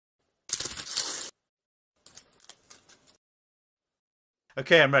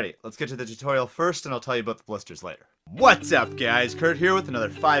Okay, I'm ready. Let's get to the tutorial first and I'll tell you about the blisters later. What's up guys, Kurt here with another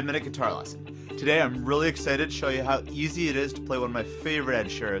 5-minute guitar lesson. Today I'm really excited to show you how easy it is to play one of my favorite Ed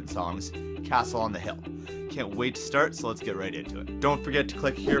Sheeran songs, Castle on the Hill. Can't wait to start, so let's get right into it. Don't forget to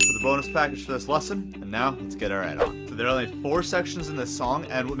click here for the bonus package for this lesson, and now let's get right on. So there are only 4 sections in this song,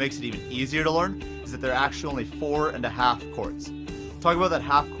 and what makes it even easier to learn is that there are actually only 4½ chords. We'll talk about that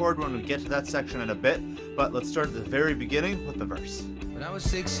half chord when we get to that section in a bit, but let's start at the very beginning with the verse. When I was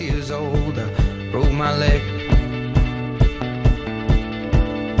 6 years old, I broke my leg.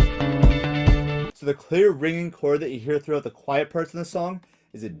 So the clear ringing chord that you hear throughout the quiet parts in the song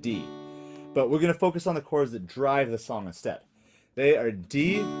is a D. But we're going to focus on the chords that drive the song instead. They are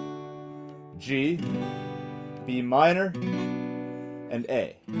D, G, B minor, and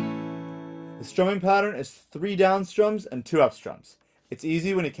A. The strumming pattern is 3 down strums and 2 up strums. It's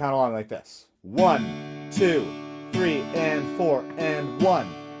easy when you count along like this. 1, 2, 3, and 4, and 1,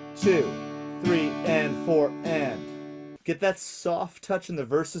 2, 3, and 4, and. Get that soft touch in the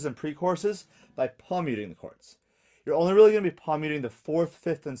verses and pre-choruses by palm muting the chords. You're only really going to be palm muting the 4th,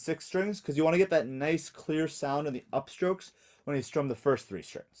 5th, and 6th strings because you want to get that nice clear sound in the upstrokes when you strum the first 3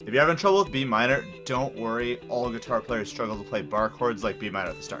 strings. If you're having trouble with B minor, don't worry, all guitar players struggle to play bar chords like B minor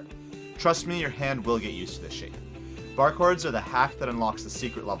at the start. Trust me, your hand will get used to this shape. Bar chords are the hack that unlocks the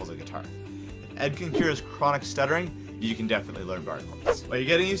secret levels of guitar. If Ed can cure his chronic stuttering, you can definitely learn bar chords. While you're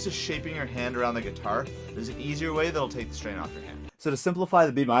getting used to shaping your hand around the guitar, there's an easier way that'll take the strain off your hand. So to simplify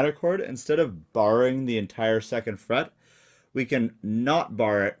the B minor chord, instead of barring the entire 2nd fret, we can not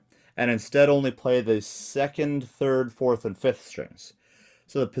bar it and instead only play the 2nd, 3rd, 4th, and 5th strings.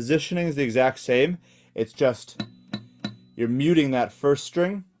 So the positioning is the exact same, it's just you're muting that 1st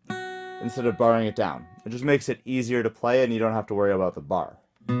string instead of barring it down. It just makes it easier to play and you don't have to worry about the bar.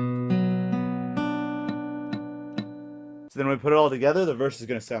 So then when we put it all together, the verse is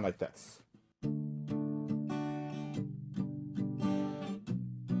going to sound like this.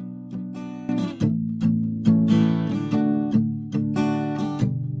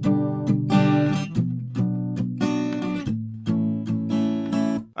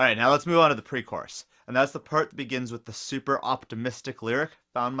 Alright, now let's move on to the pre-chorus. And that's the part that begins with the super optimistic lyric,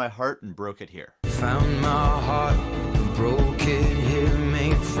 found my heart and broke it here. Found my heart, broke it here,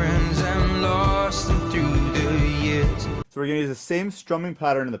 made friends and lost them through the years. So we're going to use the same strumming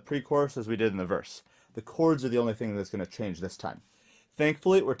pattern in the pre-chorus as we did in the verse. The chords are the only thing that's going to change this time.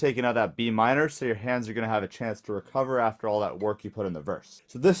 Thankfully, we're taking out that B minor, so your hands are going to have a chance to recover after all that work you put in the verse.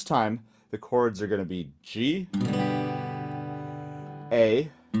 So this time, the chords are going to be G, A,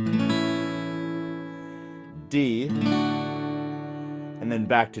 D, and then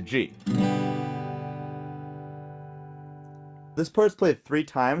back to G. This part's played 3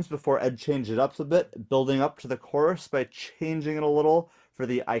 times before Ed changed it up a bit, building up to the chorus by changing it a little for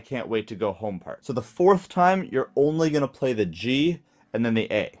the I can't wait to go home part. So the 4th time, you're only going to play the G and then the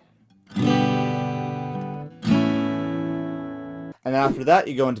A. And after that,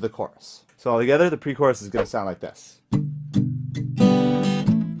 you go into the chorus. So altogether, the pre-chorus is going to sound like this.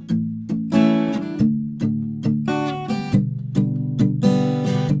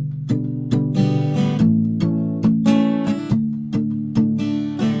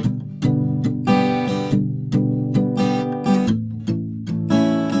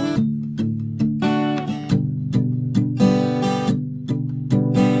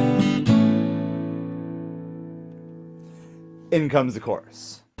 In comes the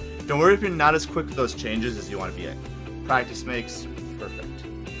chorus. Don't worry if you're not as quick with those changes as you want to be in. Practice makes perfect.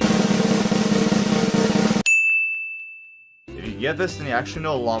 If you get this, then you actually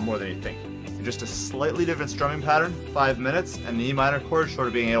know a lot more than you think. In just a slightly different strumming pattern, 5 minutes, and the E minor chord short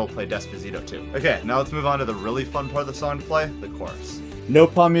of being able to play Despacito too. Okay, now let's move on to the really fun part of the song to play, the chorus. No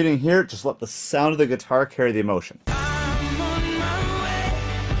palm muting here, just let the sound of the guitar carry the emotion. I'm on my way,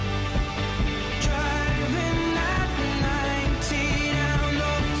 driving at 90 down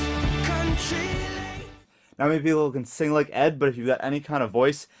those country lanes. Now many people can sing like Ed, but if you've got any kind of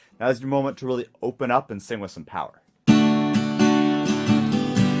voice, now's your moment to really open up and sing with some power.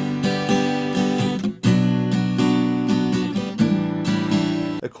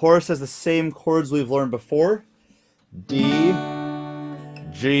 The chorus has the same chords we've learned before, D,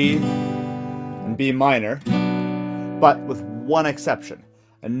 G, and B minor, but with one exception.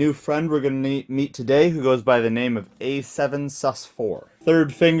 A new friend we're going to meet today who goes by the name of A7 sus4.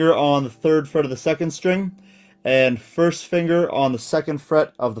 3rd finger on the 3rd fret of the 2nd string, and 1st finger on the 2nd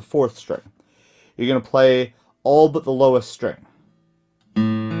fret of the 4th string. You're going to play all but the lowest string.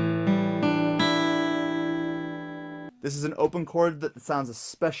 This is an open chord that sounds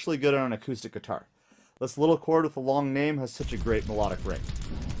especially good on an acoustic guitar. This little chord with a long name has such a great melodic ring.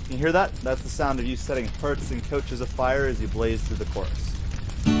 Can you hear that? That's the sound of you setting hearts and couches afire as you blaze through the chorus.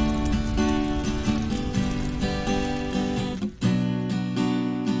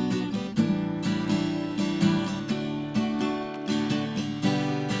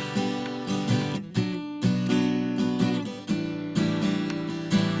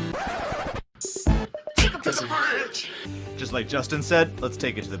 Just like Justin said, let's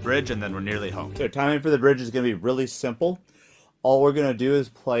take it to the bridge and then we're nearly home. So timing for the bridge is going to be really simple. All we're going to do is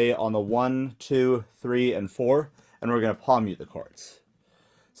play on the 1, 2, 3, and 4, and we're going to palm mute the chords.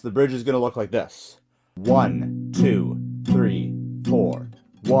 So the bridge is going to look like this. 1, 2, 3, 4.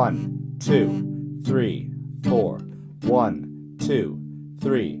 1, 2, 3, 4. 1, 2,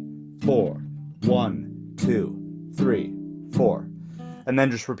 3, 4. 1, 2, 3, 4. And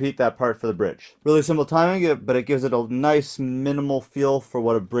then just repeat that part for the bridge. Really simple timing, but it gives it a nice minimal feel for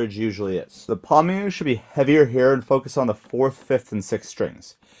what a bridge usually is. The palming should be heavier here and focus on the 4th, 5th, and 6th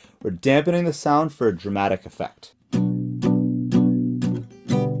strings. We're dampening the sound for a dramatic effect.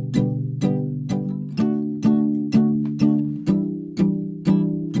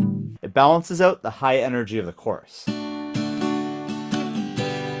 It balances out the high energy of the chorus.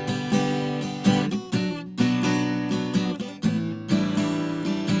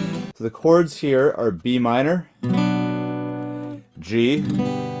 So the chords here are B minor, G,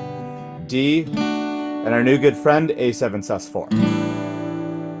 D, and our new good friend A7 sus4.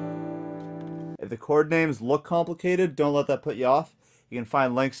 If the chord names look complicated, don't let that put you off. You can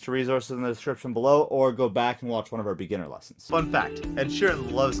find links to resources in the description below or go back and watch one of our beginner lessons. Fun fact, Ed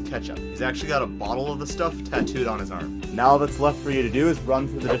Sheeran loves ketchup. He's actually got a bottle of the stuff tattooed on his arm. Now all that's left for you to do is run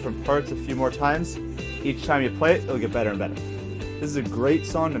through the different parts a few more times. Each time you play it, it'll get better and better. This is a great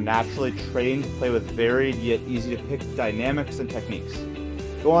song to naturally train to play with varied yet easy to pick dynamics and techniques.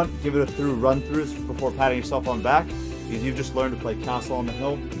 Go on, give it a few run-throughs before patting yourself on the back, because you've just learned to play Castle on the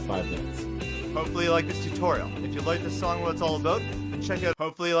Hill in 5 minutes. Hopefully you like this tutorial. If you like this song, what it's all about, then check out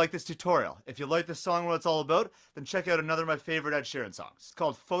another of my favorite Ed Sheeran songs. It's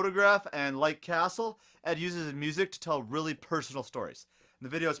called Photograph, and like Castle, Ed uses his music to tell really personal stories. And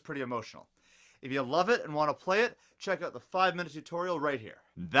the video is pretty emotional. If you love it and want to play it, check out the 5-minute tutorial right here.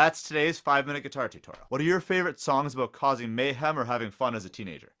 That's today's 5-minute guitar tutorial. What are your favorite songs about causing mayhem or having fun as a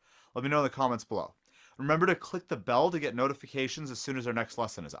teenager? Let me know in the comments below. Remember to click the bell to get notifications as soon as our next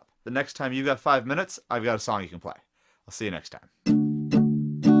lesson is up. The next time you've got 5 minutes, I've got a song you can play. I'll see you next time.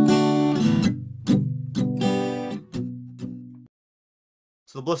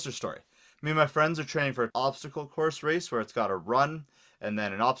 So the blister story. Me and my friends are training for an obstacle course race where it's got a run, and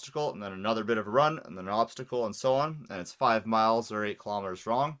then an obstacle, and then another bit of a run, and then an obstacle, and so on. And it's 5 miles or 8 kilometers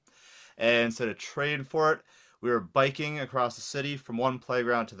long. And so to train for it, we were biking across the city from one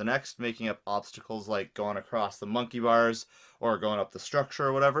playground to the next, making up obstacles like going across the monkey bars or going up the structure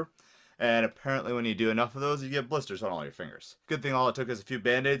or whatever. And apparently when you do enough of those, you get blisters on all your fingers. Good thing all it took is a few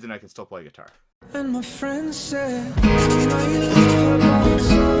band-aids and I can still play guitar. And my friend said,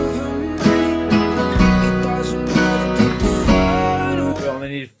 We only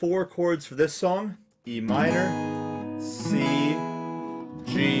need 4 chords for this song: E minor, C,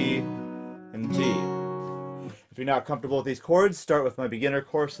 G, and D. If you're not comfortable with these chords, start with my beginner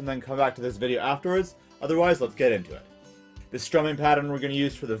course and then come back to this video afterwards. Otherwise, let's get into it. The strumming pattern we're going to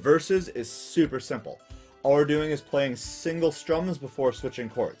use for the verses is super simple. All we're doing is playing single strums before switching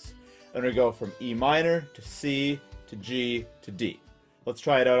chords. Then we go from E minor to C to G to D. Let's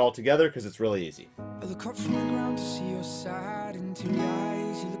try it out all together because it's really easy. I look up from the ground to see your side, into your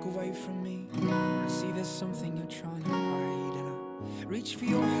eyes, you look away from me. I see there's something you're trying to hide, and I reach for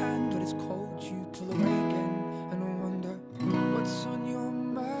your hand, but it's cold, you pull away again, and I wonder what's on your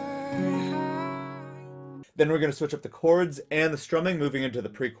mind. Then we're going to switch up the chords and the strumming, moving into the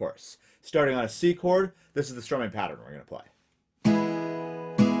pre-chorus. Starting on a C chord, this is the strumming pattern we're going to play.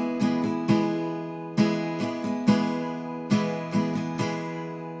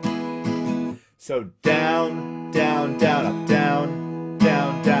 So down, down, down, up, down,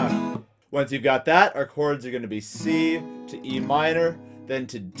 down, down, up. Once you've got that, our chords are going to be C to E minor, then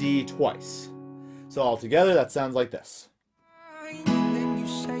to D twice. So all together, that sounds like this.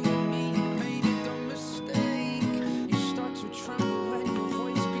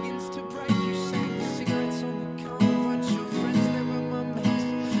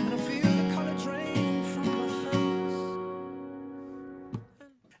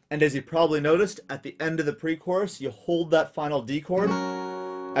 And as you probably noticed, at the end of the pre-chorus, you hold that final D chord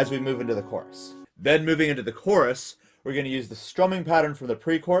as we move into the chorus. Then moving into the chorus, we're going to use the strumming pattern from the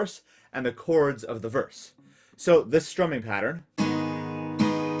pre-chorus and the chords of the verse. So this strumming pattern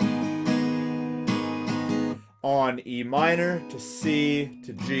on E minor to C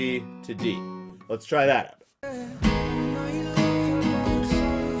to G to D. Let's try that out.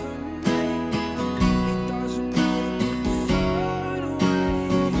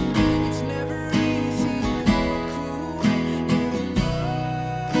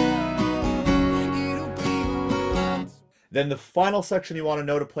 Then the final section you want to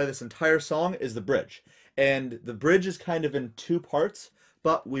know to play this entire song is the bridge. And the bridge is kind of in two parts,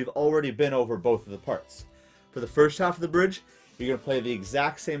 but we've already been over both of the parts. For the first half of the bridge, you're going to play the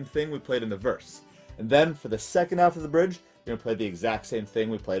exact same thing we played in the verse. And then for the second half of the bridge, you're going to play the exact same thing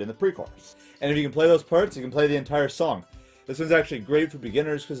we played in the pre-chorus. And if you can play those parts, you can play the entire song. This one's actually great for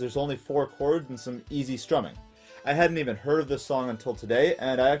beginners because there's only 4 chords and some easy strumming. I hadn't even heard of this song until today,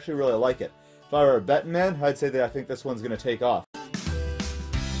 and I actually really like it. If I were a betting man, I'd say that I think this one's going to take off.